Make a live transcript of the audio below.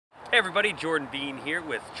Hey everybody, Jordan Bean here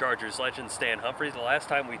with Chargers legend Stan Humphries. The last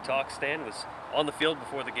time we talked, Stan, was on the field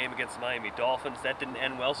before the game against the Miami Dolphins. That didn't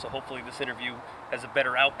end well, so hopefully this interview has a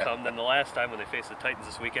better outcome than the last time when they faced the Titans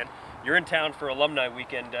this weekend. You're in town for Alumni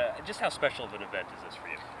Weekend. Just how special of an event is this for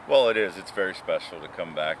you? Well, it is. It's very special to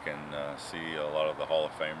come back and see a lot of the Hall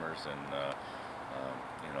of Famers, and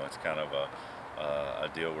it's kind of a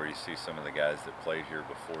deal where you see some of the guys that played here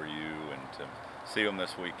before you, and to see them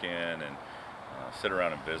this weekend and sit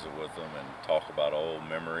around and visit with them and talk about old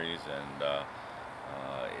memories, and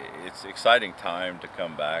it's an exciting time to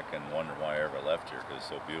come back and wonder why I ever left here, because it's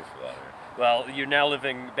so beautiful out here. Well, you're now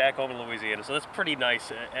living back home in Louisiana, so that's pretty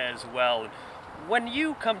nice as well. When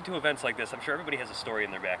you come to events like this, I'm sure everybody has a story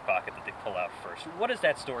in their back pocket that they pull out first. What is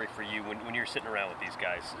that story for you when you're sitting around with these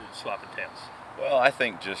guys swapping tales? Well, I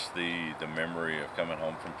think just the memory of coming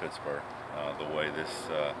home from Pittsburgh, the way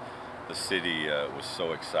the city was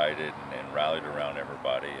so excited and rallied around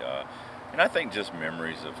everybody. And I think just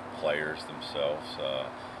memories of players themselves,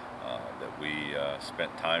 that we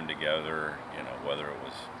spent time together, whether it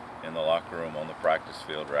was in the locker room, on the practice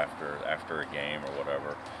field, or after a game or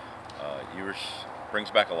whatever. Brings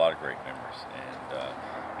back a lot of great memories. And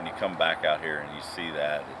when you come back out here and you see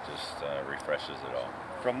that, it just refreshes it all.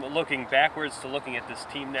 From looking backwards to looking at this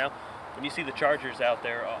team now, when you see the Chargers out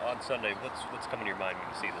there on Sunday, what's coming to your mind when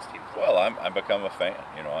you see this team play? Well, I'm become a fan.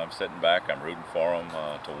 I'm sitting back, I'm rooting for them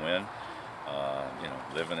to win.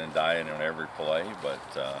 Living and dying on every play. But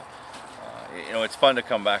it's fun to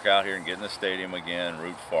come back out here and get in the stadium again,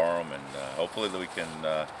 root for them, and hopefully that we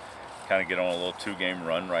can kind of get on a little two-game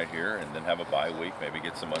run right here, and then have a bye week. Maybe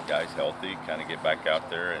get some guys healthy, kind of get back out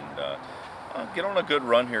there and get on a good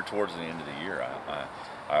run here towards the end of the year.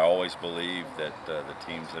 I always believe that the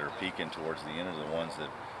teams that are peaking towards the end are the ones that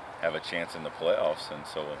have a chance in the playoffs, and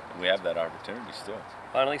so we have that opportunity still.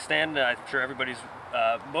 Finally, Stan, I'm sure everybody's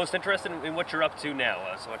most interested in what you're up to now,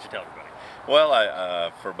 so why don't you tell everybody?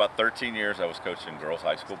 Well, for about 13 years I was coaching girls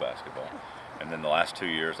high school basketball, and then the last 2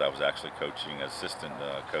 years I was actually coaching, assistant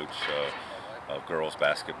coach of girls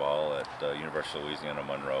basketball at University of Louisiana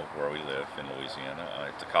Monroe, where we live in Louisiana,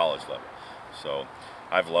 at the college level. So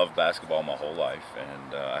I've loved basketball my whole life,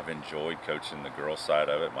 and I've enjoyed coaching the girls side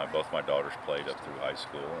of it. Both my daughters played up through high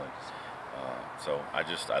school, and so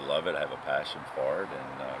I love it. I have a passion for it,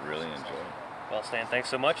 and really enjoy it. Well, Stan, thanks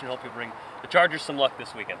so much, and hope you bring the Chargers some luck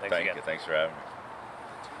this weekend. Thanks again. Thank you. Thanks for having me.